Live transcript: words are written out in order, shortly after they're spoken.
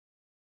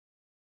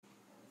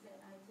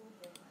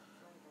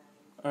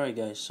Alright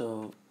guys,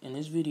 so in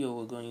this video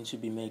we're going to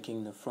be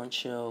making the front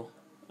shell,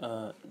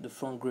 the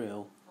front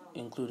grille,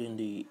 including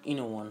the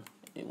inner one.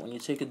 And when you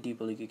take a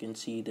deeper look, you can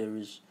see there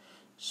is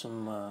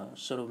some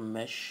sort of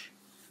mesh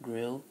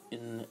grille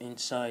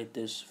inside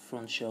this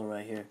front shell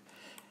right here,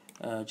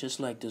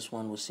 just like this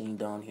one we're seeing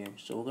down here.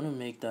 So we're going to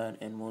make that,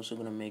 and we're also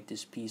going to make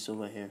this piece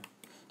over here.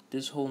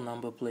 This whole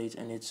number plate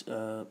and its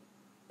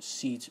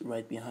seat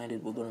right behind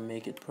it, we're going to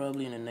make it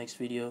probably in the next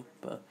video,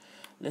 but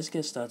let's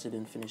get started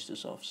and finish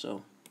this off.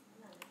 So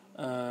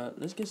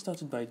let's get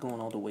started by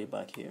going all the way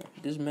back here.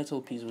 This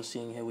metal piece we're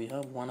seeing here, we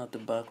have one at the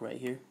back right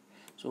here.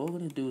 So what we're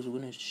going to do is we're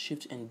going to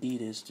shift and D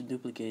this to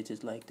duplicate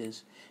it like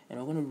this, and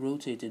we're going to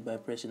rotate it by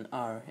pressing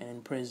R and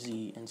then press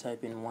Z and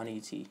type in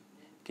 180,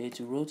 okay,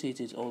 to rotate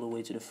it all the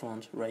way to the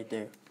front right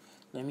there.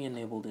 Let me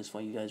enable this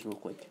for you guys real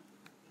quick.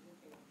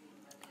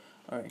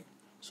 Alright,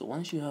 so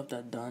once you have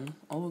that done,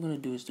 all we're going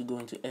to do is to go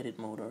into edit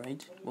mode.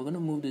 Alright, we're going to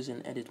move this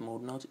in edit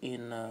mode, not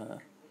in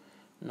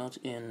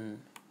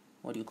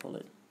what do you call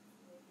it,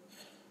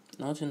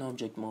 not in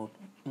object mode.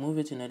 Move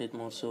it in edit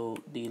mode so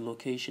the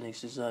location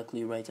is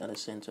exactly right at the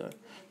center.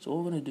 So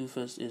what we're going to do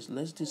first is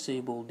let's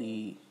disable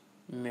the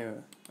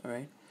mirror.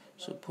 Alright,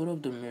 so put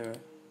up the mirror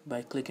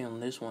by clicking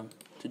on this one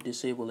to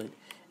disable it,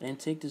 and then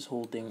take this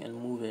whole thing and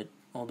move it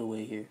all the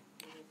way here.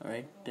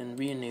 Alright, then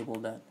re-enable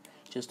that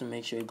just to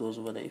make sure it goes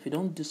over there. If you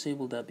don't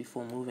disable that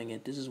before moving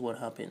it, this is what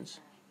happens.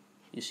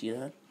 You see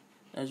that?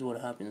 That's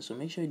what happens. So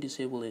make sure you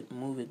disable it,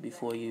 move it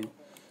before you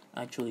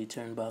actually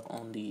turn back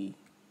on the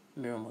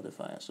mirror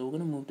modifier. So we're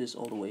going to move this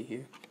all the way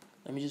here.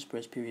 Let me just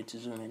press period to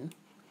zoom in.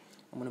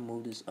 I'm going to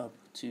move this up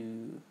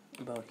to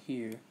about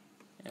here,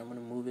 and I'm going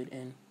to move it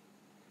in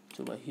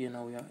to about here.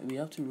 Now we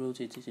have to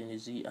rotate it in the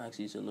Z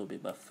axis a little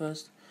bit, but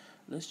first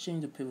let's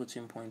change the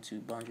pivoting point to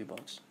boundary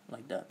box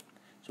like that.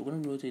 So we're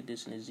going to rotate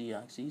this in the Z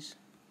axis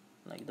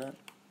like that,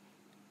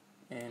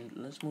 and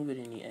let's move it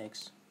in the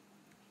X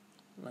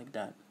like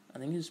that. I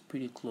think it's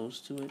pretty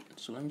close to it,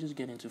 so let me just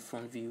get into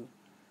front view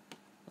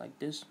like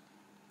this,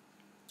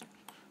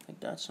 like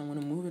that. So I'm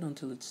going to move it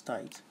until it's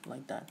tight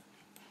like that.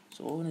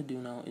 So what we're going to do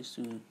now is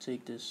to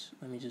take this,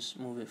 let me just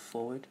move it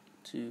forward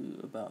to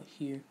about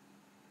here,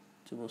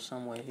 to go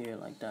somewhere here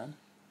like that.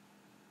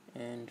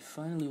 And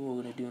finally what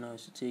we're going to do now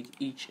is to take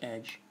each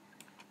edge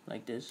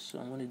like this. So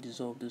I'm going to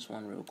dissolve this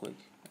one real quick.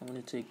 I'm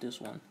going to take this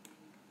one,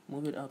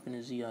 move it up in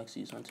the Z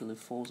axis until it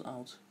falls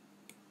out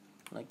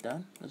like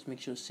that. Let's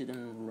make sure it's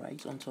sitting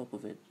right on top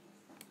of it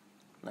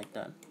like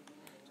that.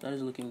 So that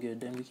is looking good.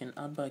 Then we can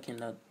add back in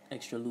that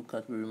extra loop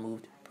cut we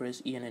removed.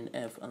 Press E and then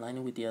F, align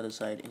it with the other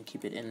side and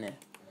keep it in there.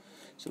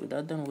 So with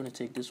that done, we're going to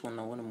take this one.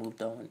 I want to move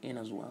that one in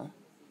as well,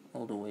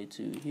 all the way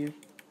to here.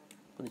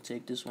 I'm going to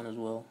take this one as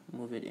well,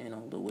 move it in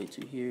all the way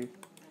to here.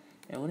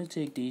 And I'm going to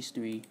take these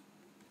three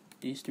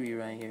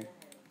right here,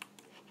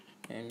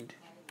 and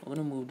I'm going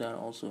to move that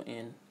also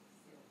in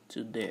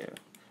to there.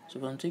 So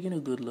if I'm taking a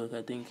good look,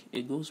 I think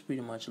it goes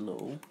pretty much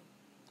low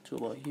to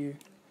about here.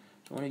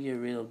 So I'm going to get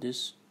rid of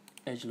this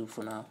edge loop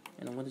for now,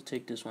 and I'm going to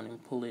take this one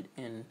and pull it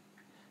in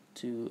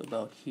to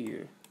about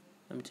here.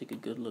 Let me take a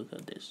good look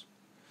at this.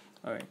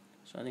 Alright,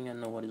 so I think I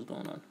know what is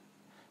going on.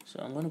 So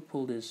I'm going to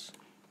pull this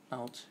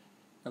out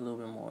a little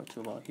bit more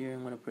to about here.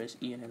 I'm going to press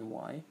E and then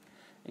Y,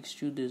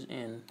 extrude this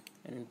in,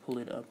 and then pull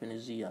it up in the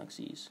Z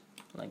axis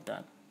like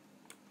that.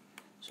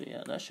 So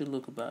yeah, that should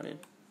look about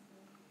it,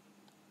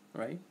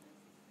 right?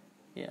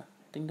 Yeah,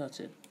 I think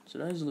that's it. So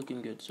that is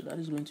looking good. So that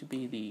is going to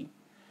be the,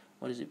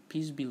 what is it,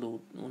 piece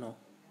below,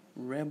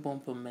 rear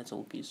bumper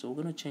metal piece. So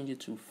we're going to change it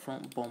to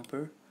front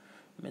bumper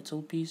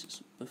metal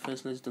piece. But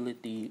first let's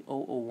delete the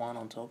 001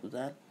 on top of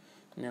that,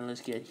 and then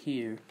let's get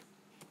here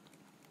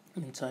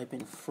and type in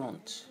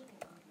front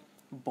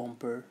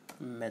bumper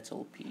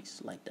metal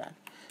piece like that.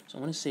 So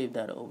I'm going to save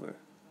that over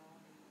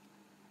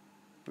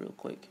real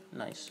quick.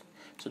 Nice.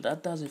 So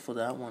that does it for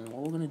that one.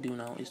 What we're going to do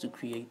now is to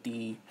create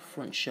the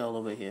front shell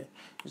over here.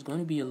 It's going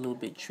to be a little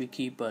bit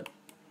tricky, but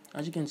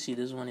as you can see,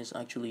 this one is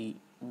actually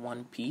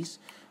one piece.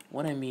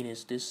 What I mean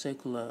is this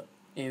circular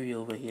area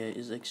over here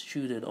is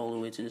extruded all the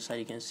way to the side.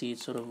 You can see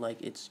it's sort of like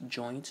it's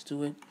joint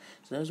to it.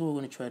 So that's what we're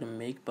going to try to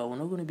make, but we're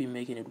not going to be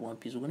making it one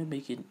piece. We're going to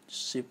make it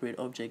separate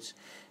objects,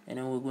 and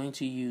then we're going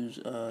to use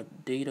a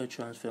data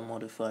transfer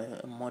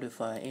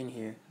modifier in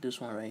here, this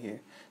one right here,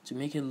 to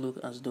make it look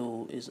as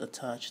though it's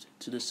attached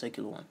to the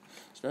circular one.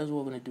 So that's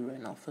what we're going to do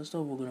right now. First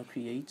off, we're going to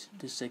create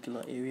this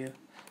circular area.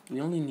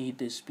 We only need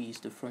this piece,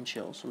 the front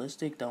shell. So let's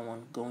take that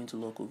one, go into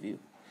local view,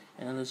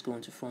 and then let's go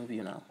into front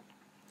view now.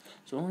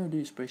 So what I want to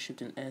do is press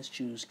Shift and S,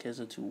 choose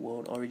Cursor to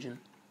World Origin,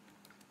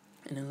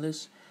 and then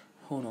let's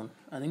hold on.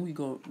 I think we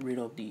got rid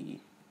of the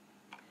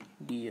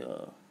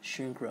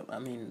shrink wrap. I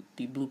mean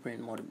the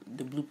blueprint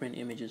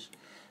images.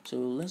 So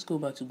let's go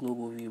back to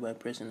global view by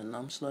pressing the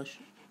num slash,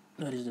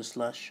 that is the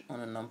slash on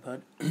a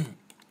numpad, and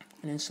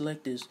then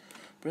select this.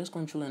 Press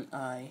Ctrl and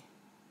I,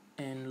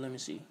 and let me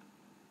see.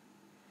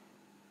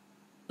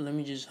 Let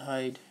me just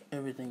hide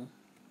everything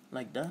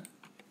like that.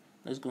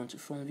 Let's go into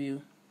front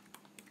view.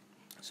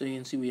 So you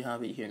can see we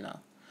have it here now.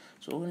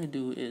 So what we're going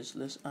to do is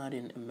let's add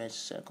in a mesh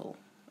circle.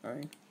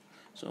 Alright,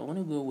 So I want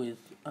to go with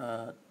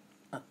I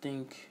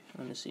think,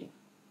 let me see,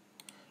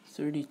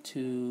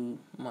 32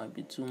 might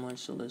be too much,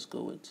 so let's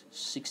go with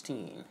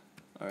 16.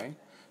 Alright,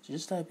 so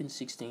just type in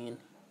 16 and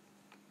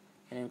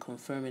then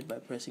confirm it by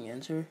pressing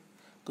enter.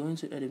 Go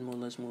into edit mode.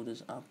 Let's move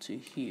this up to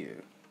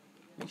here.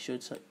 Make sure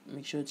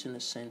it's in the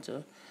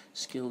center.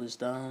 Scale this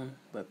down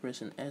by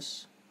pressing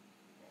S.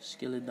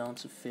 Scale it down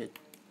to fit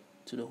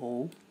to the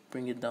hole.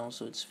 Bring it down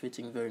so it's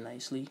fitting very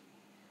nicely,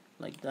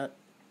 like that.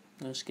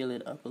 I'm gonna scale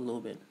it up a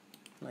little bit,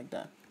 like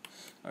that.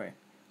 Alright,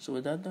 so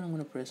with that done, I'm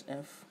gonna press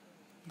F.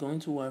 Go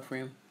into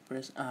wireframe,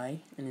 press I,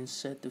 and then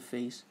set the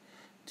face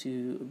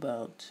to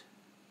about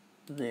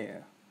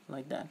there,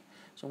 like that.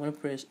 So I'm gonna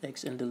press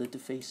X and delete the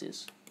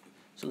faces.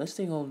 So let's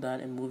take all that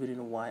and move it in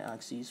the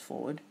y-axis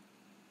forward.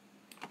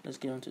 Let's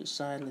get onto the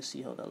side. Let's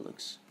see how that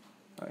looks.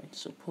 Alright,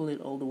 so pull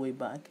it all the way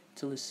back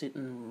till it's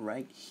sitting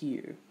right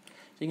here.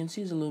 So you can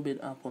see it's a little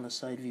bit up on the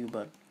side view,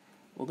 but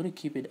we're going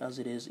to keep it as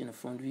it is in the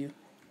front view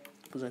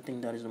because I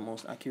think that is the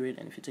most accurate.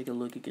 And if you take a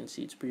look, you can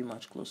see it's pretty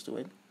much close to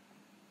it.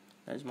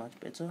 That is much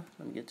better.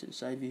 Let me get to the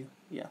side view.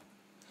 Yeah.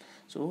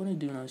 So what we're going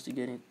to do now is to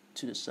get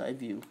into the side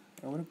view.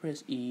 I want to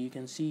press E. You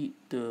can see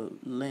the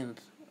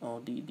length or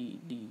the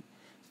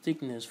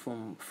thickness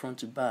from front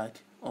to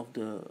back of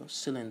the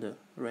cylinder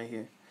right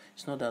here.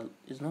 It's not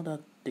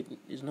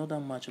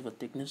that much of a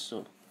thickness,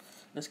 so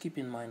let's keep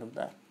in mind of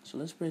that. So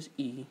let's press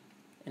E,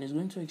 and it's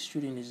going to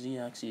extrude in the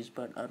Z-axis,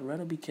 but I'd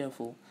rather be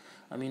careful.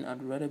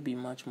 I'd rather be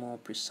much more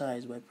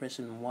precise by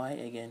pressing Y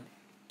again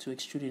to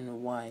extrude in the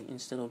Y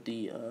instead of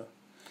the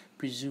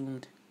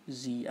presumed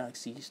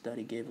Z-axis that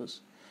it gave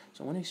us.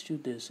 So I'm going to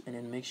extrude this and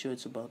then make sure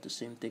it's about the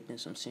same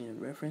thickness I'm seeing in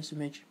the reference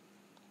image.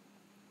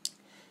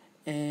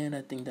 And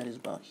I think that is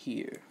about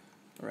here,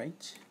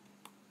 right?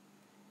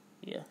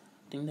 Yeah,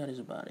 I think that is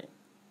about it.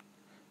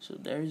 So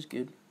there is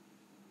good.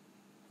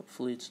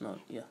 Hopefully it's not.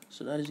 Yeah,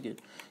 so that is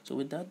good. So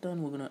with that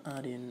done, we're gonna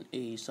add in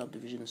a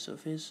subdivision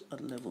surface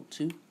at level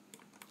 2,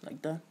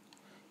 like that.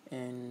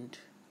 And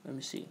let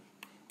me see.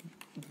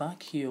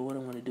 Back here, what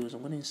I'm gonna do is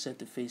I'm gonna insert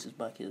the faces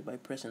back here by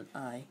pressing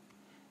I,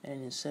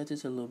 and insert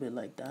it a little bit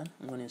like that.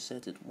 I'm gonna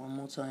insert it one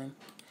more time,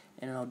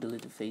 and then I'll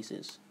delete the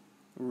faces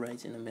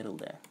right in the middle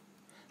there.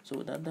 So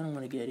with that done, I'm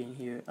gonna get in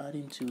here,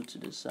 adding 2 to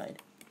this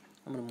side.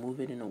 I'm gonna move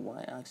it in the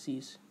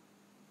y-axis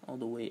all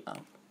the way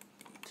up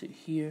to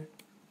here,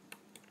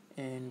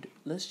 and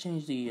let's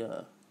change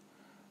the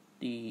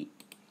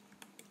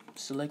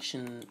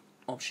selection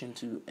option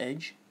to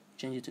edge.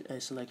 Change it to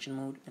edge selection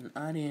mode and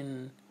add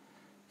in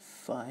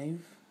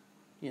 5.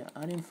 Yeah,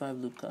 add in 5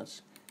 loop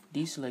cuts.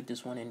 Deselect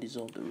this one and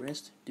dissolve the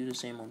rest. Do the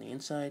same on the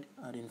inside.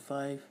 Add in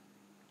 5.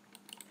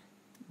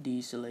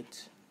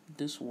 Deselect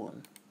this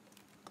one.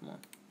 Come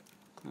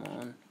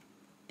on.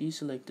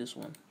 Deselect this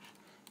one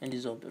and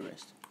dissolve the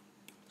rest.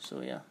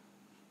 So yeah,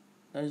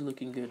 that is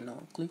looking good.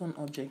 Now click on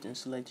object and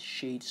select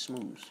shade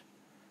smooth,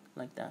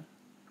 like that.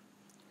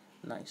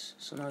 Nice.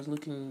 So now it's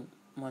looking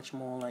much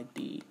more like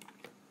the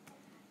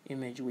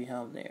image we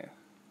have there.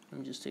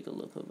 Let me just take a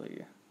look over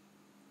here.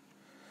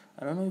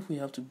 I don't know if we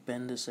have to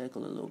bend the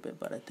circle a little bit,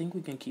 but I think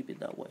we can keep it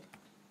that way.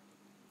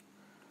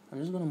 I'm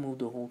just gonna move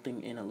the whole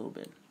thing in a little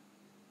bit,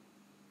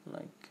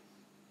 like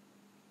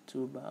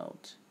to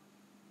about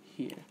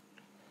here.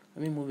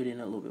 Let me move it in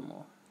a little bit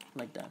more,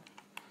 like that.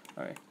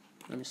 Alright,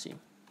 let me see.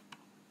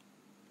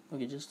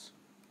 Okay, just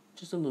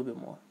a little bit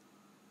more.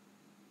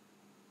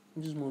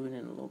 I'm just moving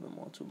in a little bit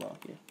more to about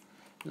here.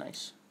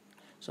 Nice.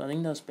 So I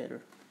think that's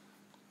better.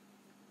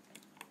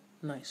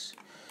 Nice.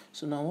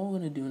 So now what we're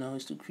gonna do now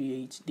is to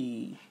create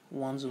the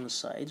ones on the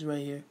sides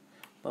right here.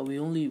 But we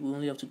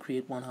only have to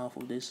create one half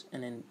of this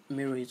and then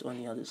mirror it on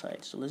the other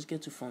side. So let's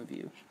get to front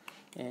view.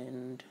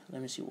 And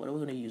let me see, what are we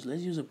gonna use?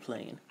 Let's use a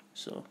plane.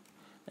 So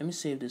let me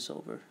save this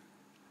over.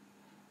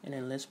 And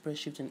then let's press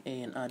Shift and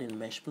A and add in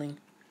mesh plane.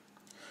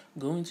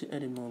 Go into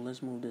edit mode.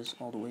 Let's move this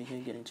all the way here.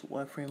 Get into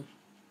wireframe.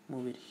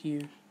 Move it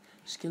here.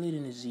 Scale it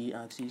in the Z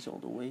axis all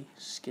the way.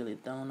 Scale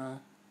it down now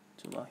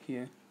to about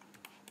here.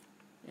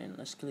 And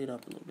let's scale it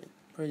up a little bit.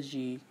 Press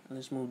G and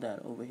let's move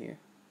that over here.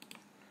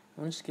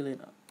 I want to scale it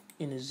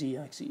in the Z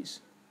axis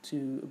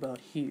to about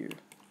here.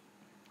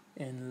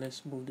 And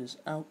let's move this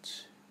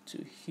out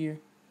to here.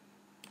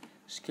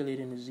 Scale it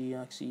in the Z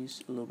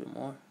axis a little bit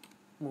more.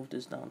 Move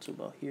this down to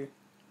about here.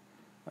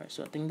 Alright,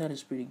 so I think that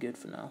is pretty good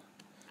for now.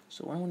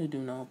 So what I'm going to do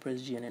now,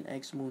 press G and then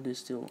X, move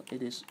this till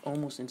it is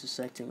almost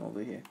intersecting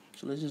over here.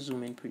 So let's just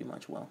zoom in pretty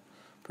much well.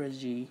 Press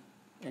G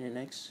and then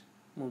X,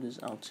 move this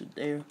out to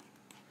there.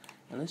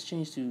 And let's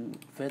change to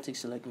vertex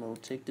select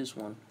mode. Take this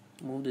one,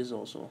 move this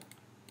also.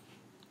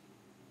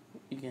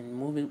 You can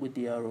move it with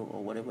the arrow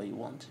or whatever you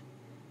want.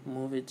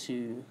 Move it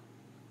to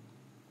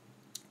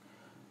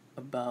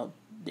about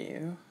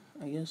there,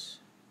 I guess.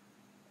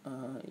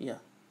 Yeah.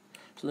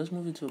 So let's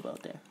move it to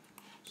about there.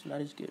 So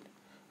that is good.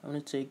 I'm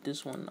going to take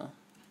this one now.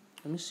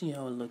 Let me see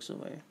how it looks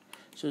over here.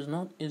 So it's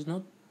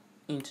not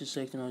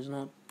intersecting, or it's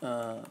not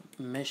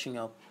meshing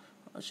up.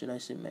 Or should I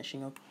say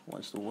meshing up?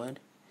 What's the word?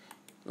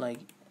 Like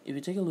if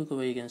you take a look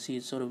over, you can see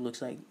it sort of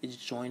looks like it's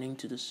joining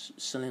to the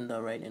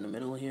cylinder right in the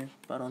middle here.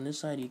 But on this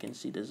side, you can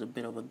see there's a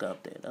bit of a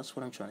gap there. That's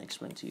what I'm trying to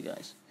explain to you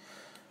guys.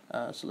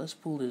 So let's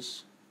pull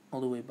this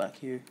all the way back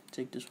here.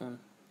 Take this one,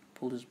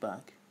 pull this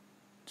back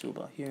to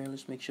about here.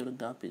 Let's make sure the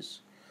gap is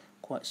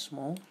quite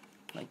small,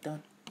 like that.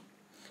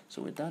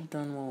 So with that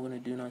done, what we're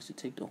going to do now is to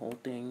take the whole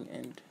thing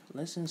and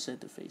let's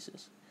insert the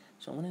faces.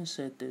 So I'm going to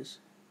insert this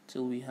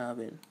till we have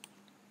it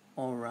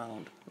all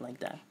around like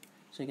that.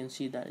 So you can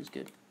see that is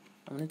good.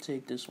 I'm going to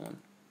take this one,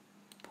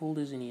 pull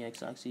this in the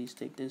x-axis,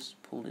 take this,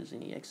 pull this in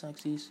the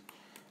x-axis,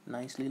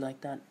 nicely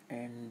like that,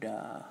 and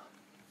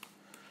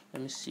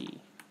let me see,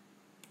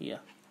 yeah.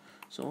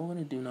 So what I'm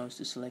going to do now is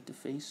to select the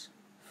face.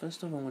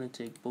 First off, I'm going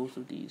to take both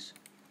of these,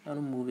 I'm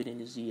going to move it in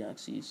the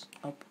z-axis,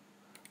 up,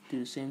 do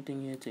the same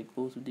thing here, take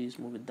both of these,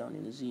 move it down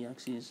in the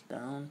z-axis,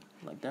 down,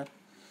 like that.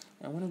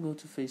 And I'm going to go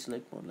to face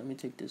select mode. Let me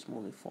take this,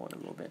 move it forward a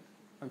little bit.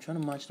 I'm trying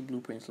to match the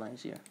blueprints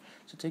lines here.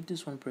 So take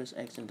this one, press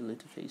X and delete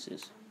the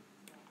faces.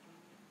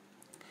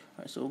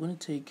 Alright, so we're gonna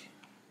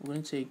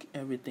take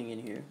everything in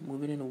here,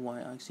 move it in the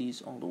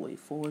y-axis all the way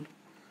forward,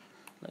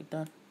 like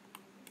that.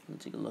 Let me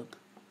take a look.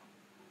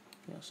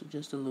 Yeah, so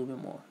just a little bit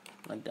more,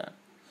 like that.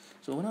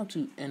 So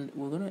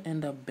we're gonna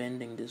end up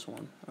bending this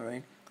one,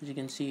 alright? Because you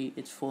can see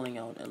it's falling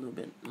out a little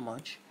bit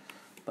much,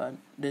 but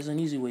there's an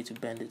easy way to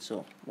bend it.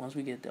 So once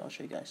we get there, I'll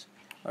show you guys.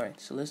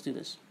 Alright, so let's do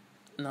this.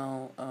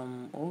 Now,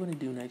 what we're gonna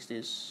do next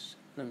is,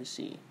 let me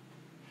see.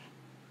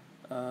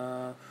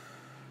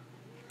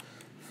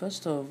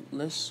 First off,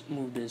 let's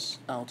move this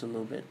out a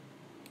little bit.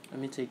 Let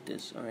me take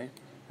this, alright?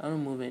 I'm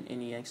going to move it in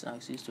the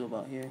x-axis to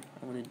about here.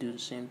 I'm going to do the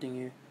same thing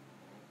here.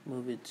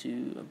 Move it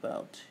to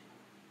about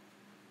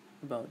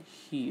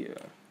here-ish.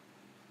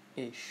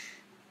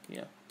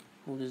 Yeah,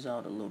 move this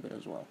out a little bit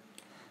as well.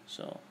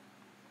 So,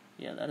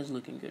 yeah, that is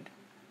looking good.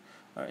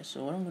 Alright,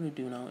 so what I'm going to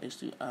do now is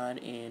to add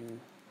in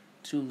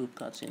 2 loop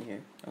cuts in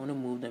here. I'm going to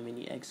move them in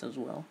the x as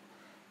well.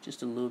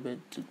 Just a little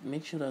bit to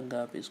make sure that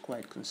gap is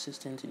quite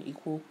consistent and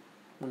equal.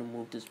 I'm going to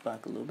move this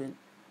back a little bit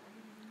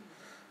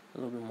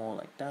more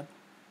like that.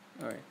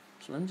 Alright,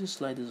 so let me just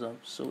slide this up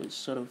so it's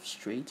sort of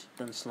straight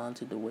than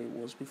slanted the way it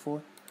was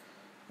before.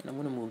 And I'm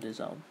going to move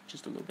this out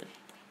just a little bit.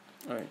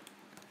 Alright,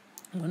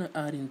 I'm going to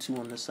add in 2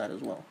 on this side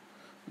as well.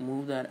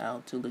 Move that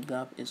out till the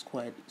gap is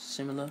quite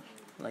similar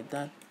like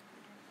that.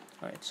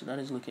 Alright, so that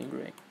is looking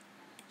great.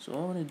 So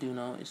all I'm going to do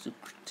now is to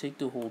take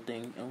the whole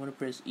thing. I'm going to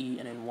press E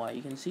and then Y.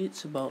 You can see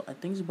it's about, I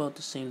think it's about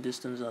the same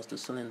distance as the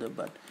cylinder,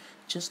 but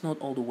just not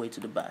all the way to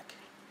the back.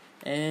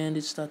 And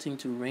it's starting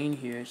to rain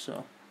here,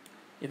 so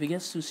if it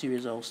gets too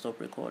serious, I'll stop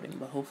recording,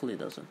 but hopefully it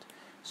doesn't.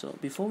 So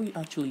before we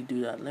actually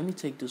do that, let me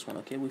take this one,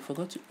 okay? We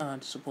forgot to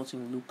add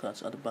supporting loop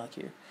cuts at the back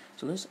here.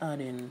 So let's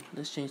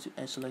change to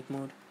S select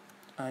mode,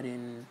 add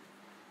in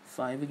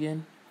 5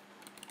 again,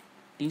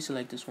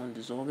 deselect this one,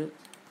 dissolve it,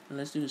 and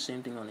let's do the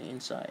same thing on the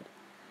inside.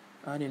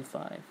 Add in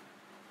 5,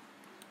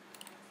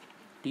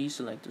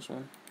 deselect this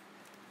one,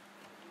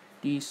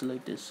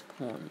 deselect this,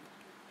 come on,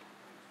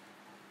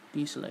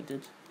 deselect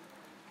it,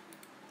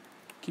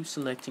 keep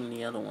selecting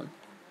the other one.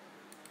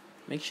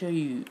 Make sure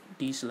you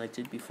deselect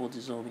it before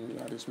dissolving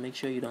the others. Make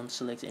sure you don't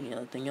select any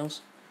other thing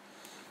else.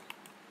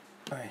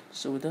 Alright,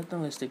 so with that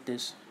done, let's take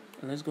this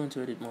and let's go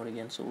into edit mode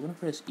again. So we're going to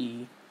press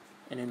E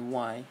and then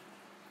Y,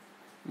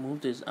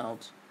 move this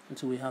out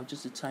until we have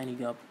just a tiny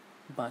gap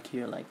back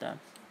here like that.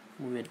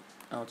 Move it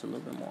out a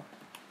little bit more.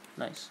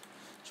 Nice.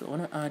 So I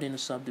want to add in a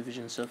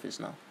subdivision surface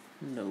now.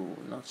 No,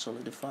 not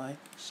solidify,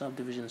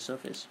 subdivision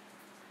surface.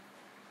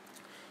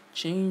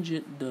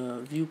 Change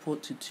the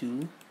viewport to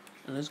 2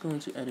 and let's go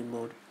into edit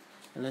mode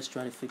and let's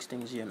try to fix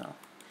things here now.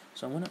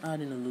 So I'm going to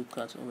add in a loop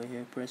cut over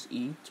here, press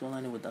E to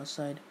align it with that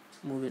side,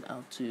 move it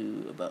out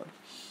to about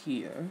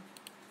here.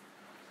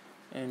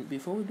 And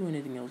before we do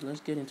anything else, let's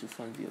get into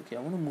front view. Okay, I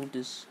want to move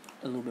this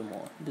a little bit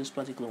more, this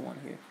particular one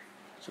here.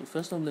 So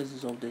first off, let's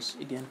dissolve this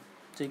again,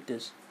 take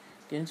this,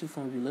 get into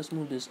front view, let's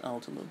move this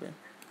out a little bit.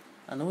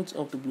 I know it's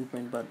off the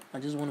blueprint, but I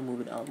just want to move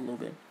it out a little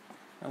bit.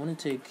 I want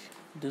to take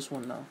this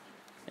one now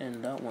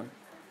and that one,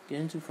 get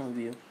into front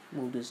view,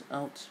 move this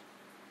out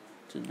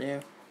to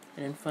there,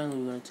 and then finally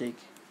we're going to take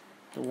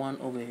the one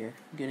over here,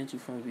 get into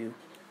front view,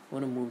 we're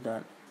going to move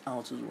that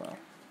out as well,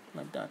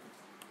 like that.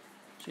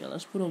 So yeah,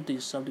 let's put up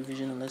this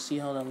subdivision and let's see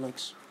how that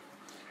looks.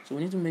 So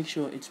we need to make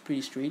sure it's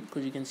pretty straight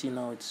because you can see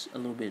now it's a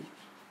little bit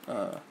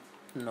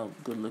not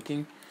good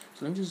looking.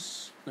 So let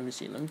me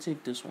see, let me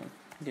take this one,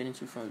 get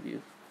into front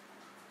view.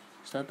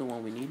 Is that the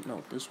one we need?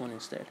 No, this one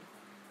instead.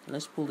 And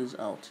let's pull this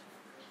out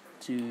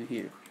to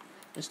here.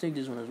 Let's take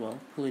this one as well,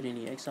 pull it in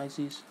the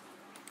x-axis,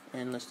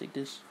 and let's take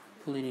this,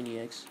 pull it in the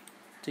x,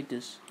 take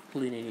this,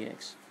 pull it in the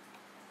x.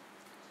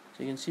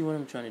 So you can see what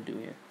I'm trying to do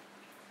here.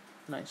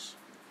 Nice.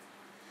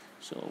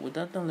 So with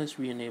that done, let's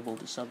re-enable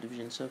the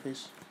subdivision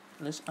surface.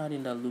 Let's add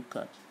in that loop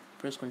cut.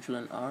 Press Ctrl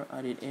and R,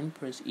 add it in,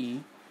 press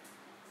E,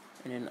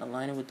 and then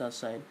align it with that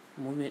side.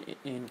 Move it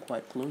in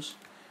quite close.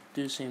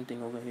 Do the same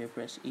thing over here,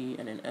 press E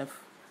and then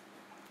F.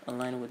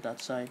 Align it with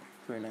that side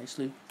very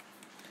nicely.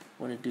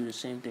 Want to do the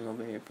same thing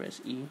over here,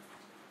 press E,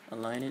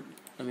 align it.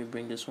 Let me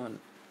bring this one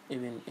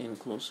even in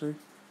closer,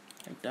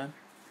 like that.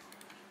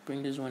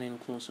 Bring this one in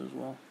closer as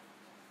well,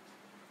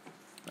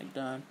 like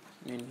that.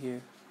 And then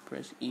here,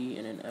 press E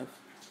and then F,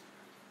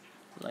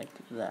 like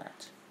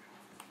that.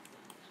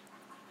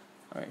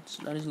 Alright,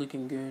 so that is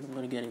looking good. I'm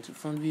going to get into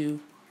front view.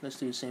 Let's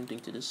do the same thing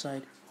to this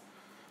side.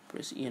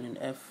 Press E and then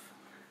F.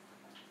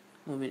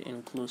 Move it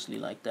in closely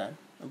like that.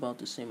 About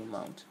the same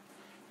amount.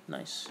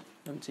 Nice.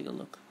 Let me take a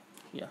look.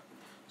 Yeah.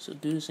 So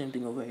do the same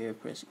thing over here.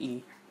 Press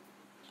E.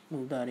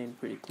 Move that in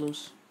pretty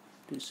close.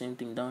 Do the same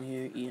thing down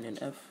here. E and then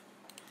F.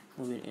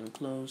 Move it in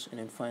close. And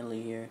then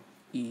finally here,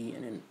 E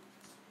and then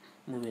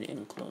move it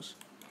in close.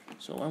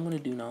 So what I'm going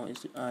to do now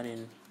is to add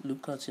in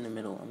loop cuts in the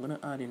middle. I'm going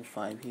to add in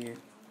 5 here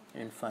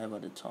and 5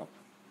 at the top.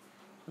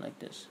 Like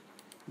this.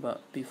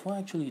 But before I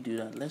actually do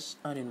that, let's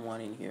add in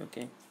 1 in here,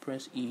 okay?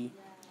 Press E.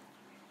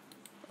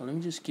 Oh, let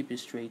me just keep it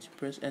straight.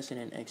 Press S and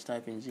then X,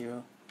 type in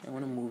 0. I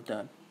want to move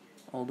that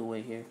all the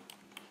way here.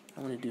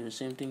 I'm going to do the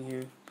same thing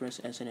here. Press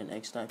S and then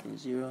X, type in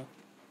 0.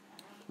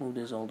 Move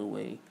this all the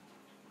way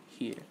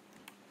here.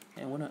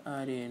 And I want to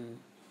add in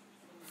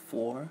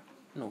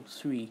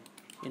 3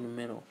 in the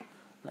middle,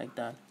 like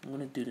that. I'm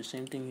going to do the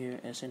same thing here.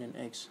 S and then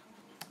X.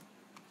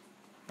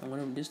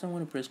 This time I'm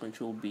going to press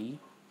Control B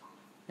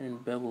and then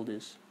bevel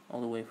this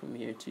all the way from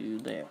here to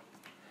there,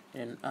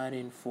 and add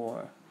in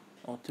 4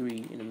 or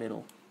 3 in the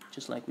middle,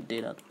 just like we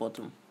did at the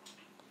bottom.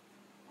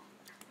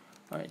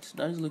 Alright, so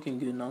that is looking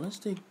good. Now let's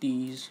take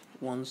these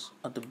ones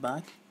at the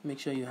back. Make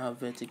sure you have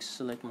vertex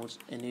select mode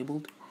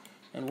enabled,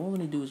 and what we're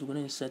going to do is we're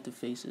going to set the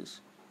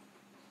faces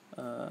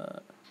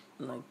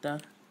like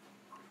that.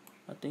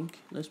 I think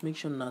let's make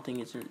sure nothing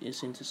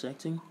is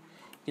intersecting.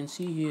 You can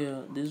see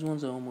here these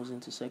ones are almost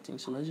intersecting,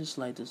 so let's just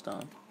slide this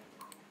down.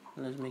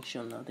 Let's make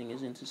sure nothing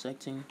is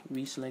intersecting.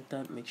 Reselect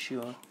that, make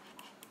sure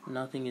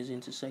nothing is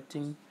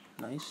intersecting.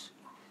 Nice.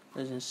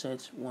 Let's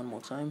insert one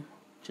more time,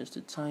 just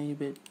a tiny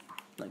bit,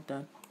 like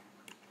that,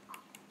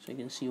 so you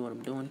can see what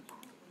I'm doing.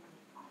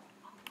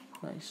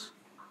 Nice.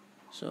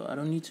 So I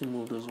don't need to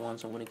move those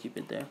ones, I'm going to keep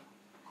it there.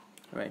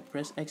 Alright,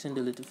 press X and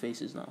delete the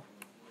faces now.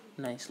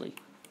 Nicely.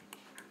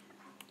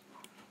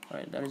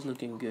 Alright, that is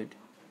looking good.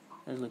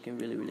 That is looking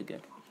really, really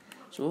good.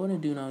 So what we're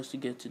going to do now is to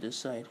get to this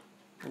side.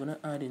 We're going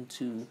to add in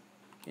 2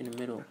 in the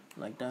middle,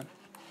 like that.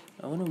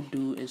 What I want to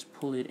do is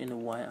pull it in the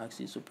Y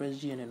axis. So press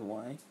G and then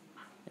Y,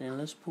 and then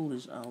let's pull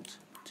this out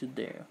to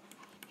there,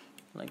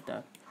 like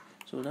that.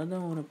 So that I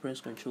want to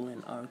press Control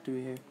and R3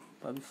 here.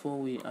 But before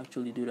we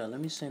actually do that, let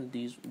me send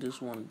this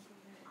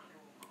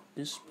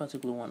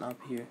particular one up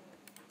here.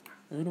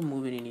 I'm going to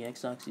move it in the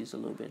X axis a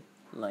little bit,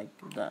 like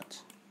that.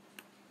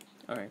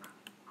 Alright,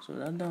 so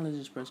that done, let's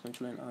just press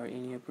Control and R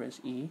in here, press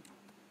E.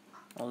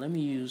 Or let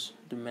me use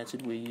the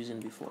method we're using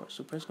before.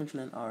 So press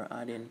Control and R,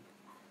 add in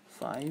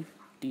 5,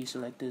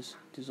 deselect this,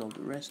 dissolve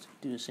the rest.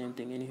 Do the same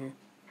thing in here.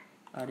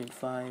 Add in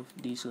 5,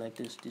 deselect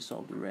this,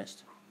 dissolve the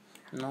rest.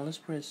 Now let's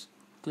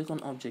click on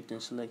Object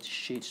and select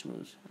Shade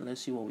Smooth, and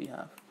let's see what we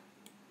have.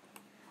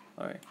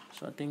 Alright,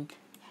 so I think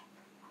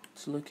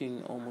it's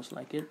looking almost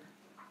like it.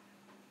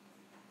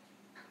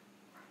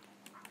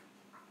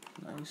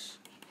 Nice.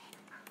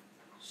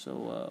 So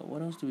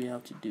what else do we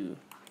have to do?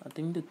 I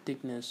think the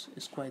thickness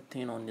is quite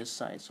thin on this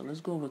side, so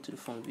let's go over to the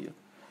front view.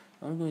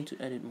 I'm going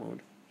to edit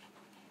mode.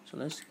 So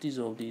let's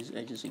dissolve these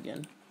edges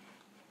again.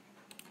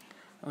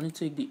 I want to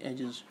take the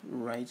edges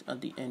right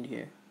at the end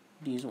here,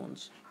 these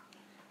ones.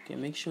 Okay,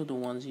 make sure the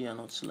ones here are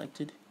not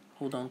selected.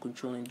 Hold down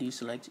Control and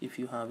deselect if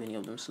you have any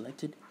of them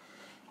selected.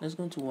 Let's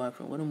go to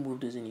wireframe. We're going to move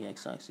this in the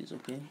x-axis,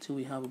 okay, until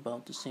we have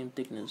about the same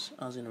thickness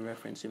as in the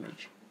reference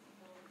image.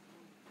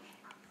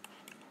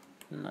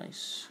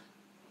 Nice.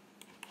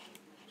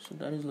 So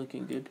that is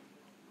looking good.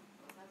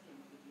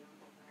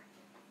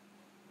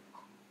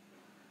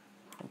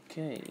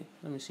 Okay,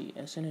 let me see.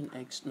 SN and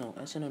X, no,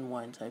 SN and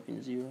Y, type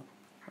in 0.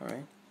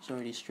 Alright, it's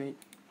already straight.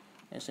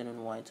 SN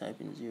and Y, type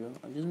in 0.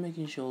 I'm just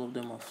making sure all of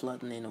them are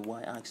flattening the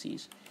Y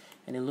axis,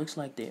 and it looks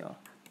like they are.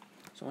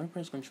 So I want to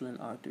press Control and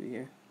R3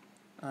 here.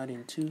 Add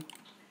in 2.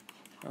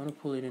 I want to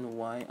pull it in the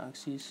Y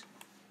axis.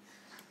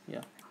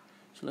 Yeah.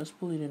 So let's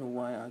pull it in the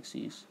Y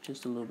axis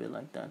just a little bit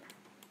like that.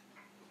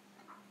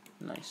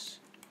 Nice.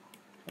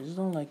 I just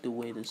don't like the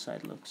way this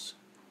side looks.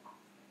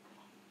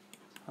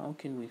 How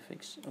can we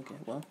fix? Okay,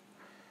 well.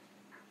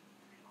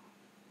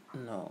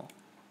 No.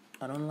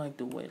 I don't like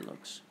the way it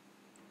looks.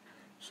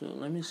 So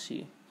let me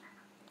see.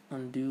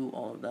 Undo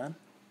all of that.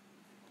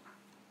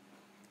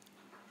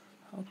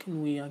 How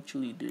can we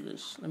actually do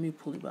this? Let me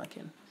pull it back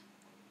in.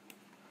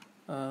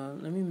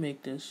 Let me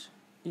make this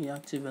the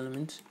active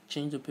element.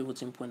 Change the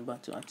pivoting point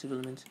back to active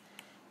element.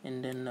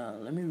 And then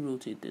let me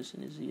rotate this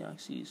in the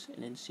z-axis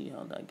and then see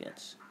how that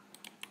gets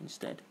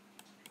instead.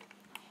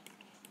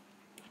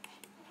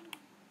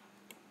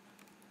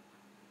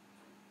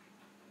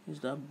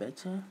 Is that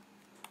better?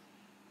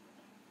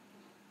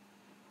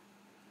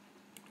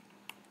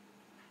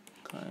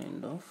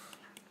 Kind of.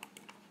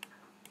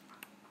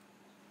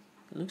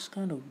 It looks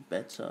kind of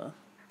better,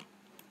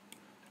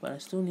 but I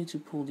still need to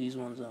pull these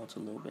ones out a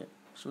little bit.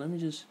 So let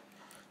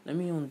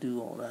me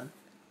undo all that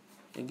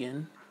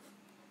again.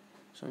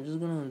 So I'm just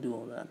gonna undo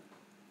all that.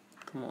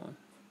 Come on.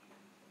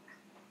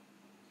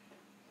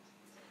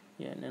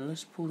 Yeah, and then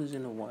let's pull this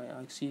in the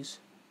y-axis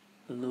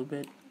a little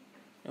bit.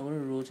 I'm going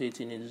to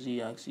rotate in the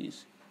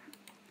z-axis.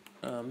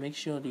 Make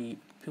sure the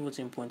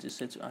pivoting point is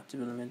set to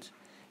active element,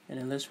 and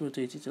then let's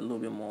rotate it a little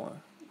bit more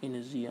in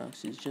the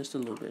z-axis, just a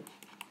little bit,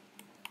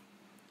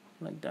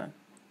 like that.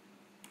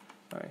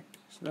 Alright,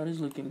 so that is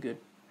looking good.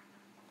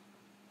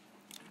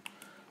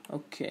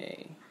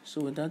 Okay,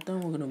 so with that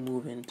done, we're going to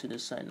move into the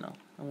side now.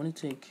 I'm going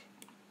to take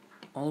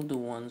all of the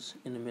ones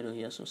in the middle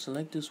here. So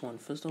select this one.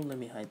 First of all, let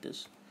me hide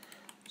this.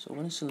 So I'm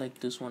going to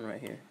select this one right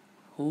here.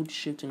 Hold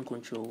shift and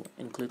control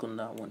and click on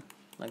that one,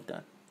 like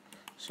that.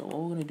 So what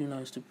we're going to do now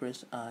is to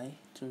press I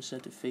to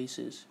insert the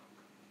faces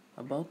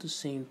about the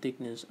same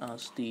thickness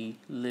as the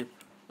lip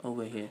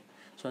over here.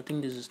 So I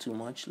think this is too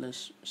much.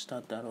 Let's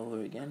start that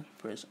over again.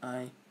 Press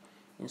I,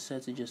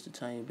 insert it just a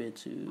tiny bit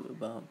to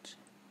about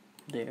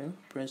there.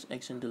 Press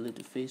X and delete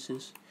the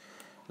faces,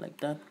 like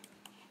that.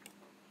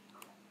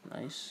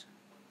 Nice.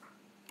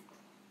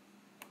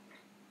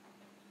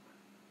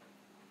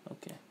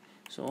 Okay,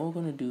 so all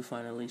we're going to do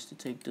finally is to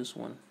take this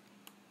one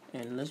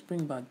and let's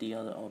bring back the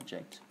other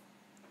object.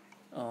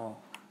 Oh,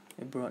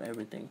 it brought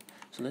everything.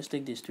 So let's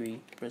take these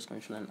three, press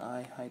Ctrl and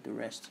I, hide the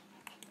rest.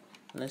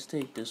 Let's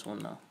take this one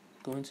now.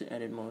 Go into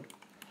edit mode.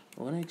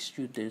 We're going to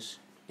extrude this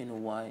in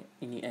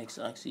the X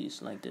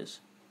axis like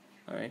this.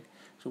 Alright,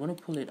 so we're going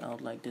to pull it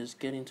out like this,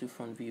 get into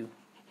front view.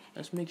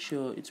 Let's make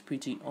sure it's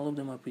all of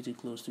them are pretty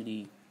close to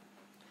the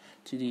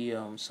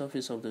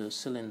surface of the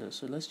cylinder.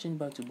 So let's change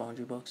back to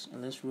boundary box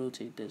and let's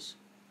rotate this.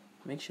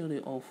 Make sure they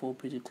all fall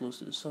pretty close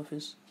to the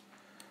surface,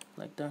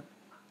 like that.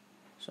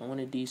 So I want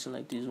to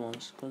deselect these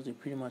ones because they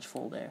pretty much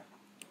fall there.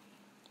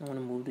 I want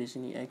to move this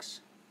in the X.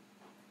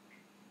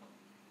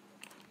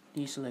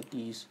 Deselect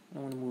these. I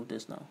want to move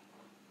this now,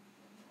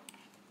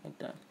 like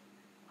that.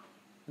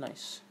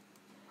 Nice.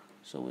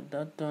 So with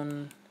that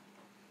done,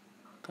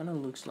 kind of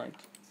looks like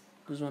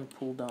this one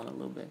pulled down a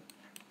little bit.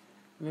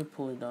 Let me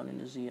pull it down in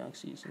the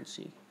z-axis and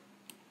see.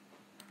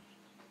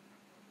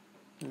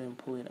 And then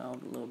pull it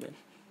out a little bit.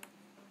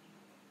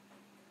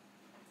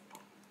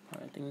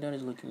 Alright, I think that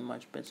is looking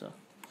much better.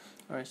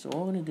 Alright, so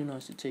all we're going to do now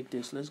is to take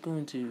this. Let's go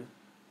into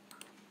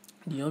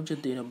the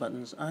object data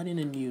buttons, add in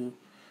a new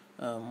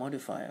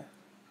modifier,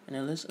 and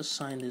then let's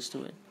assign this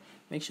to it.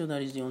 Make sure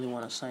that is the only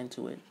one assigned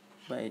to it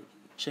by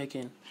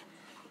checking.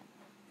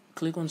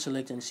 Click on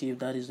select and see if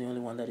that is the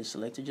only one that is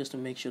selected, just to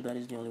make sure that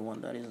is the only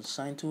one that is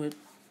assigned to it.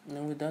 And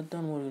then with that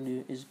done, what we're going to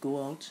do is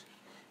go out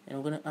and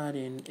we're going to add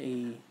in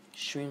a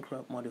shrink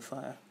wrap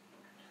modifier.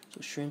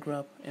 So shrink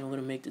wrap, and we're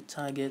going to make the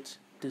target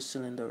this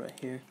cylinder right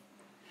here,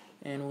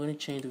 and we're going to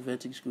change the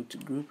vertex group to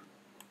group,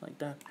 like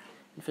that.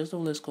 And first of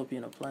all, let's copy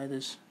and apply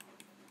this.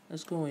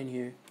 Let's go in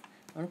here.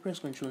 I'm going to press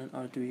Ctrl and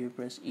R3 here,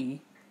 press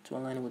E to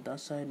align it with that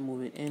side,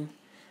 move it in,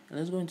 and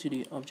let's go into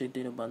the object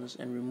data buttons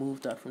and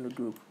remove that from the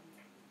group,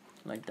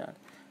 like that.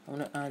 I'm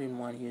going to add in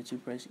one here to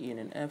press E and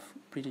an F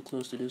pretty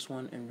close to this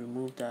one and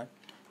remove that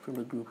from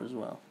the group as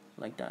well,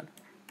 like that.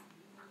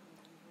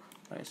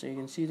 Alright, so you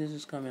can see this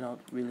is coming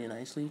out really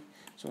nicely.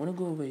 So I'm going to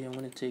go over here, I'm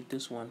going to take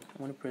this one, I'm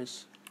going to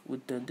press,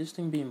 with this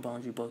thing being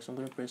boundary box, I'm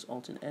going to press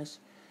Alt and S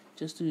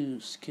just to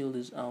scale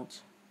this out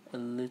a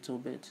little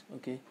bit,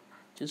 okay?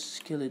 Just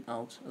scale it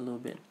out a little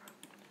bit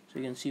so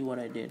you can see what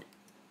I did.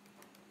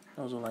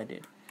 That was all I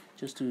did,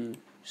 just to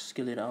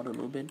scale it out a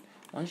little bit.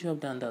 Once you have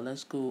done that,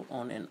 let's go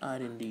on and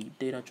add in the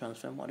data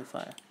transfer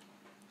modifier.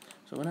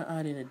 So I'm going to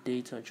add in a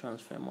data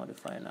transfer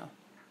modifier now.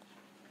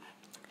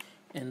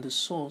 And the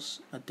source,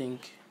 I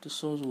think the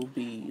source will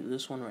be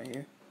this one right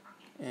here.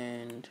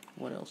 And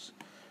what else?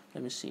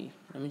 Let me see.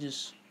 Let me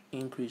just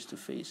increase the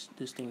face,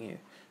 this thing here.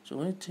 So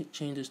I'm going to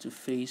change this to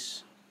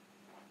face,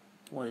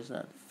 what is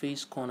that?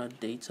 Face corner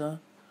data,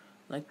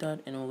 like that.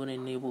 And we're going to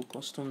enable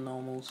custom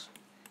normals.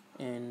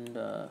 And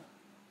let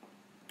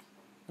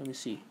me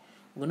see.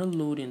 We're going to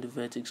load in the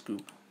vertex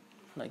group,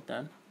 like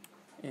that.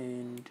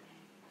 And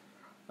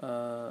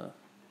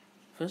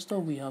first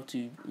off, we have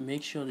to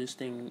make sure this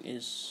thing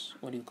is,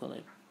 what do you call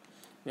it?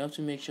 We have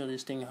to make sure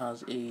this thing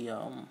has a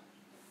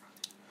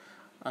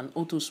an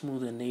auto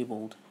smooth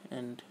enabled,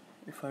 and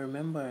if I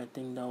remember, I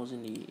think that was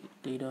in the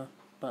data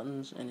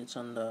buttons, and it's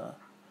on the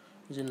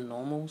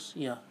normals.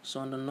 Yeah,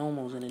 so on the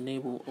normals and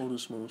enable auto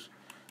smooth,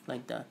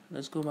 like that.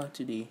 Let's go back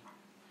to the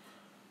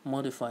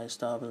modifier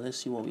tab and let's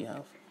see what we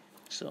have.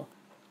 So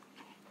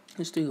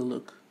let's take a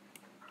look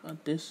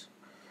at this.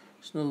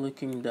 It's not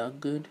looking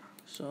that good,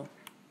 so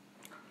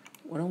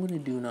what I'm going to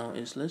do now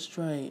is let's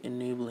try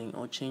enabling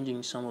or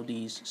changing some of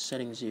these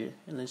settings here,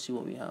 and let's see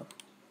what we have.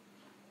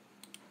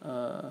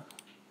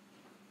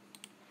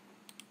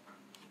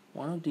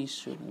 One of these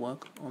should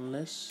work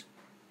unless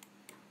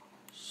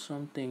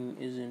something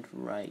isn't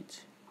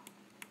right.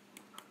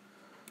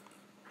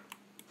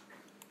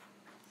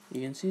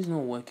 You can see it's not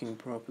working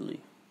properly.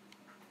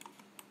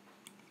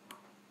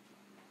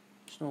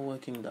 It's not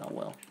working that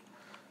well.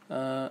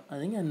 I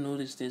think I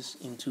noticed this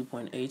in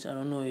 2.8. I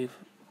don't know if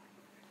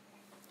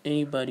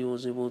anybody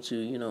was able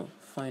to,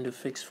 find a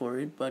fix for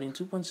it, but in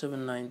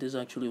 2.79 this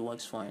actually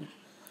works fine.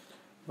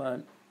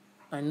 But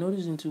I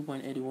noticed in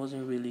 2.8 it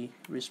wasn't really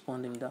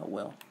responding that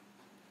well.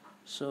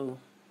 So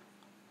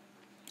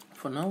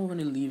for now we're going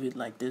to leave it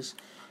like this,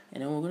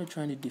 and then we're going to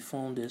try to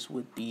deform this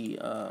with the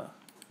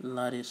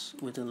lattice,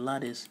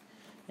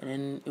 and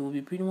then it will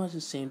be pretty much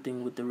the same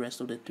thing with the rest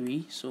of the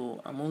three.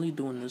 So I'm only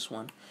doing this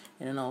one,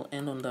 and then I'll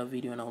end on that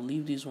video, and I'll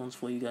leave these ones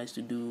for you guys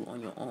to do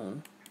on your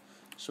own.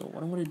 So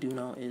what I'm going to do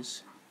now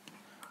is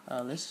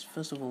let's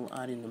first of all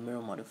add in the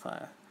mirror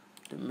modifier.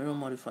 The mirror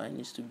modifier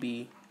needs to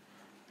be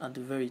at the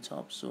very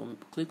top, so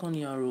click on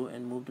the arrow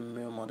and move the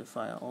mirror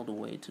modifier all the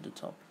way to the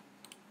top.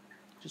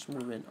 Just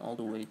move it all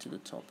the way to the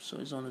top, so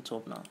it's on the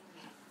top now.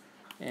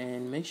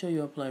 And make sure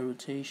you apply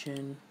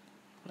rotation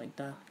like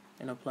that,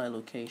 and apply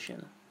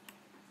location.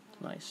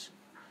 Nice.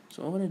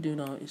 So what I'm going to do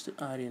now is to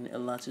add in a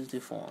lattice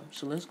deform.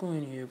 So let's go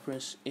in here,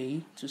 press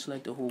A to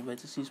select the whole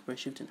vertices, press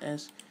Shift and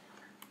S,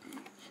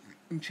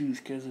 and choose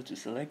cursor to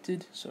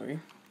selected. Sorry.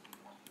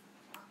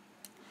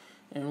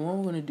 And what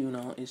we're going to do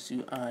now is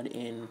to add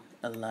in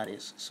a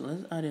lattice. So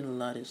let's add in a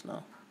lattice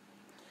now.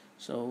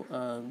 So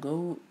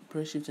go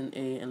press Shift and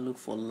A and look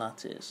for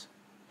lattice.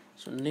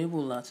 So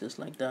enable lattice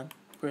like that.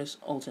 Press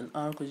Alt and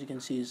R because you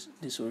can see it's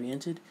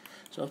disoriented.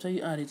 So after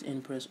you add it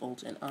in, press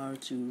Alt and R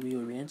to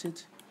reorient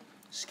it.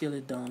 Scale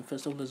it down.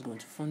 First of all, let's go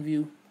into front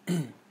view.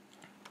 And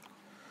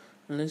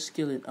let's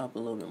scale it up a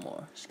little bit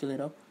more. Scale it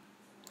up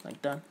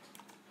like that.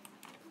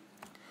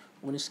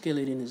 I'm going to scale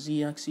it in the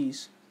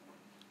Z-axis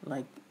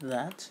like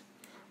that.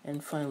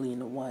 And finally in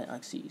the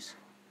Y-axis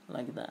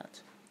like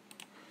that.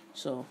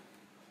 So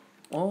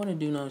what I want to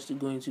do now is to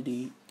go into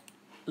the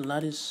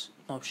lattice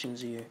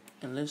options here,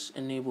 and let's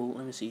enable,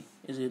 let me see,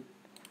 is it,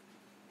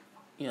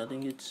 yeah, I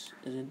think it's,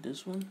 is it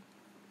this one?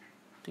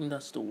 I think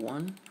that's the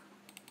one.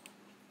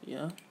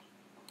 Yeah,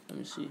 let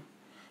me see.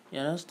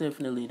 Yeah, that's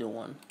definitely the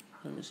one.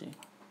 Let me see.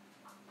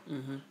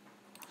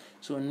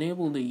 So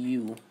enable the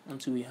U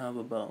until we have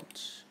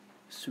about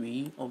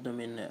 3 of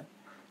them in there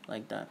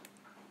like that.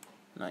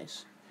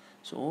 Nice.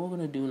 So what we're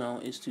going to do now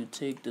is to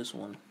take this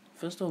one.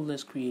 First of all,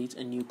 let's create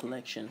a new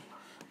collection.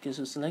 Okay,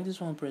 so select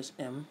this one, press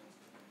M,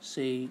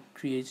 say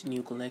create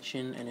new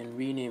collection, and then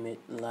rename it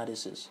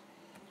lattices.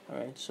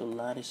 Alright, so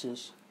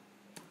lattices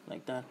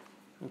like that,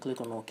 and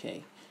click on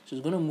OK. So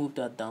it's going to move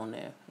that down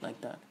there like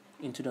that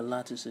into the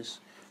lattices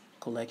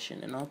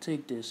collection. And I'll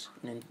take this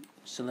and then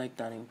select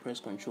that and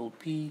press Ctrl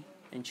P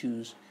and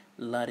choose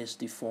lattice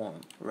deform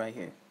right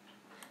here.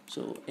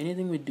 So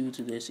anything we do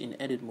to this in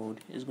edit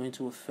mode is going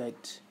to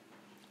affect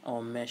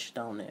our mesh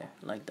down there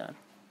like that.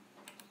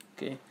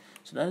 Okay,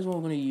 so that is what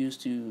we're going to use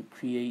to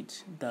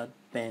create that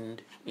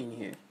bend in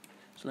here.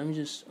 So let me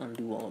just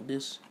undo all of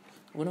this.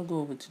 I'm going to go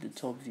over to the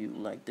top view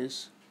like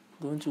this,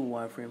 go into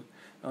wireframe.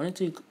 I want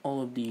to take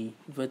all of the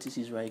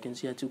vertices, right? You can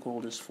see I took all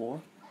this 4.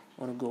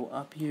 I want to go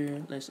up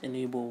here. Let's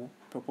enable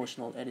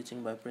proportional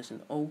editing by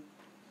pressing O.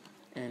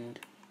 And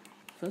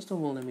first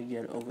of all, let me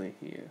get over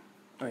here.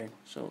 Alright,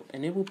 so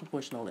enable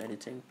proportional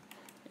editing,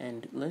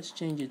 and let's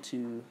change it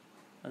to,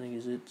 I think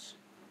is it,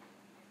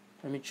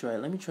 let me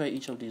try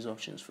each of these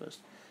options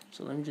first.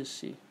 So let me just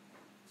see,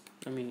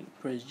 let me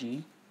press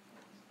G,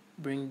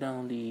 bring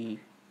down the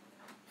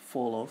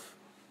fall off.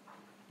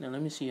 Now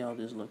let me see how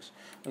this looks.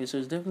 Okay, so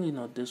it's definitely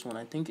not this one.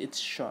 I think it's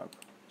sharp.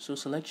 So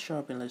select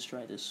sharp and let's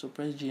try this. So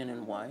press G and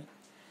then Y.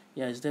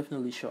 Yeah, it's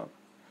definitely sharp.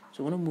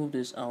 So I want to move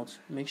this out.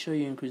 Make sure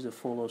you increase the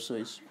fall off so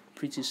it's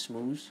pretty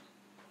smooth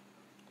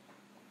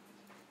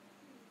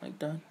like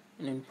that,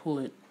 and then pull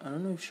it. I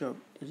don't know if sharp,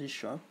 is it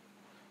sharp?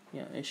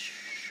 Yeah, it's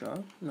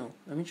sharp. No,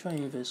 let me try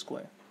inverse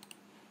square.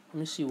 Let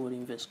me see what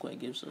inverse square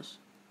gives us.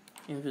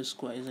 Inverse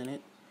square, isn't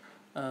it?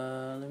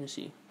 Let me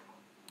see.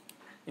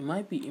 It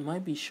might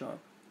be sharp.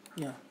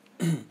 Yeah.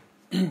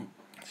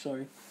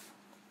 Sorry.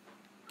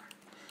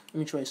 Let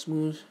me try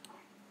smooth.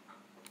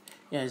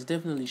 Yeah, it's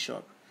definitely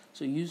sharp.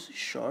 So use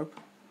sharp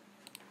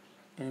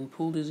and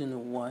pull this in the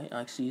Y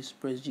axis,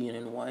 press G and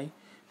then Y.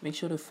 Make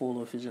sure the fall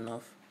off is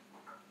enough.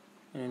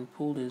 And then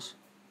pull this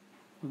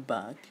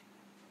back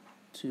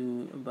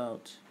to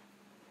about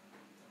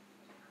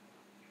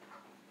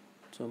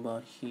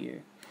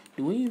here.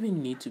 Do we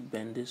even need to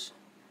bend this?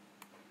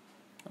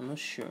 I'm not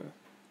sure.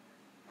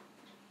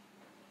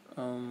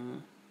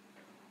 Yeah,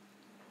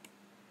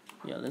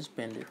 let's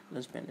bend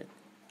it.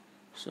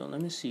 So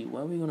let me see,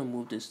 where are we gonna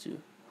move this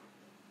to?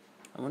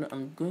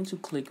 I'm going to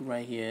click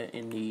right here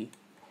in the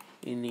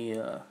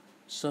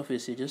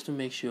surface here just to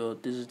make sure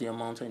this is the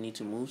amount I need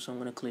to move. So I'm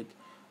gonna click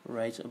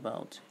right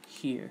about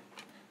here.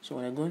 So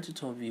when I go into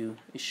top view,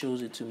 it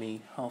shows it to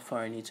me how far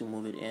I need to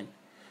move it in.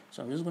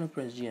 So I'm just going to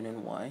press G and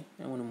then Y.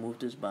 I'm going to move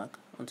this back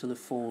until it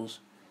falls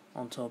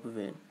on top of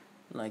it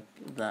like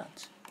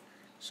that.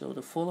 So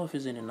the fall off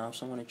isn't enough,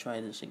 so I'm going to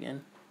try this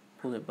again.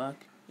 Pull it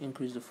back,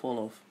 increase the fall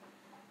off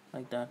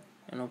like that,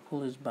 and I'll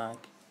pull this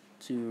back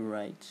to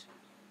right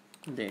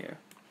there.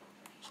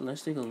 So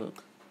let's take a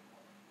look.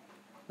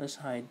 Let's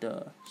hide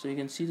so you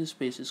can see the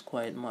space is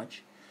quite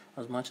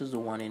as much as the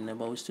one in there,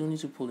 but we still need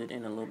to pull it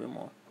in a little bit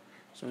more.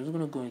 So I'm just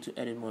going to go into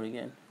edit mode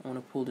again. I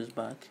want to pull this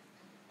back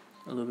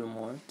a little bit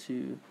more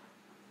to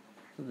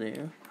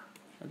there,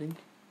 I think.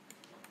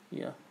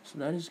 Yeah, so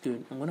that is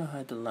good. I'm gonna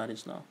hide the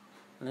lattice now.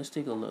 Let's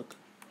take a look.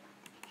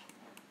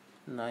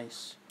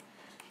 Nice.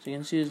 So you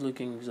can see it's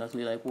looking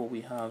exactly like what we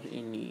have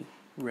in the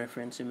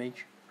reference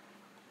image.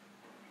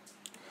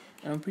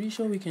 And I'm pretty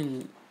sure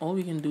all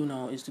we can do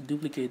now is to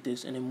duplicate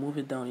this and then move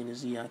it down in the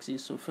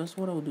z-axis. So first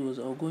what I'll do is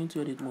I'll go into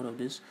edit mode of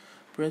this,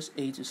 press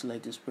A to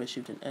select this, press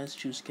shift and S,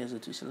 choose cursor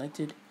to select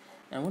it.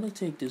 And I want to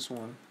take this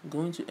one,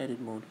 go into edit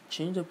mode,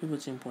 change the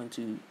pivoting point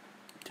to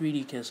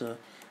 3D cursor,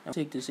 and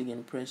take this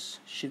again, press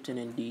shift and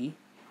then D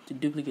to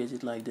duplicate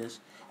it like this.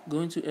 Go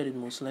into edit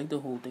mode, select the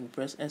whole thing,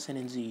 press S and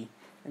then Z,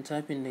 and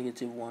type in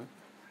 -1,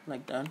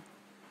 like that.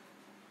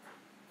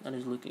 That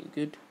is looking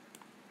good.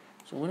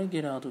 So when I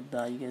get out of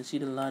that, you can see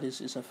the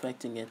lattice is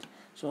affecting it.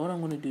 So what I'm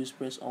going to do is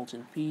press Alt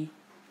and P,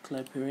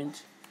 clear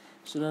parent,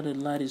 so that the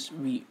lattice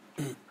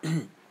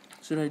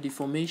so that the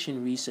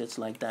deformation resets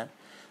like that.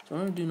 So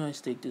what I'm going to do now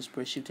is take this,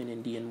 press Shift and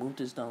then D, and move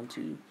this down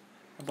to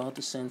about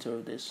the center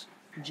of this,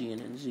 G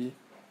and then Z.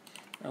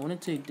 I want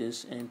to take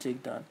this and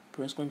take that,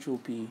 press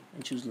Ctrl P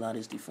and choose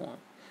lattice deform.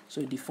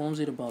 So it deforms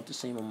it about the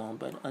same amount,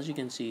 but as you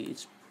can see,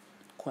 it's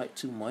quite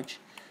too much.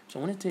 So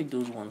I want to take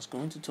those ones, go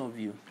into top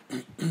view,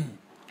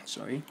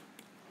 sorry.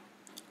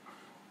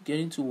 Get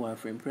into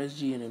wireframe, press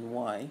G and then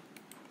Y,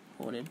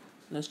 hold it.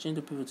 Let's change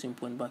the pivoting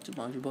point back to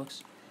boundary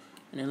box,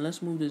 and then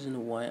let's move this in the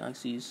Y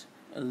axis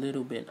a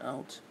little bit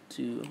out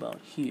to about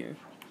here.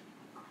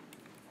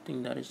 I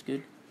think that is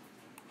good.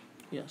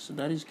 Yeah, so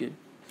that is good.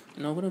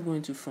 Now I'm gonna go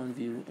into front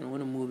view and I'm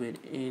gonna move it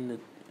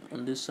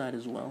on this side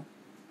as well,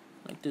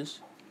 like this.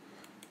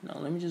 Now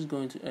let me just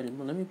go into edit,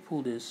 but let me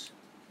pull this.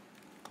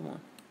 Come on,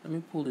 let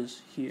me pull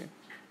this here.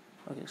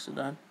 Okay, so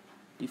that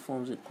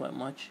deforms it quite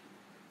much.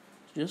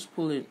 So just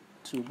pull it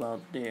to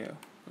about there,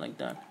 like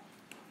that.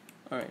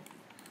 Alright,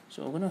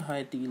 so I'm gonna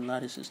hide the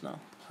lattices now,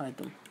 hide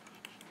them.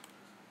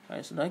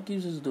 Alright, so that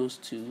gives us those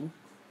two.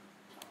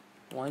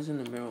 Why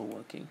isn't the mirror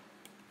working?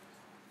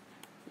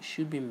 It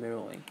should be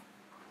mirroring.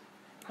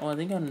 Oh, I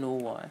think I know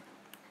why.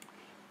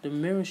 The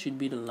mirror should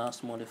be the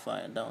last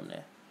modifier down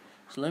there.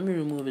 So let me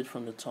remove it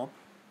from the top,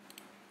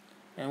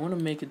 and I want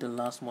to make it the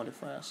last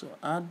modifier. So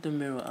add the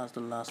mirror as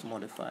the last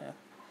modifier,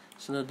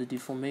 so that the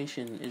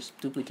deformation is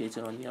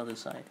duplicated on the other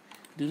side.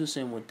 Do the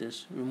same with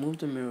this. Remove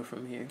the mirror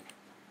from here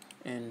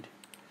and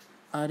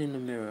add in the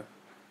mirror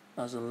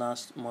as the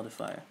last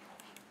modifier,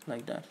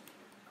 like that.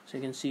 So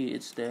you can see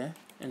it's there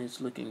and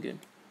it's looking good.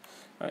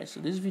 Alright, so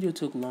this video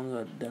took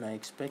longer than I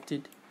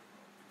expected,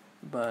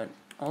 but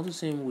all the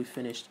same we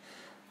finished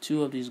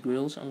 2 of these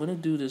grills. I'm going to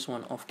do this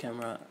one off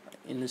camera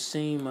in the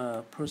same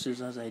process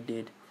as I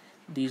did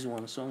these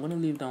ones. So I'm going to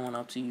leave that one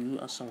up to you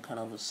as some kind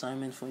of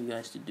assignment for you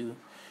guys to do,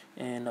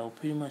 and I'll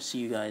pretty much see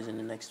you guys in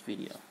the next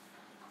video.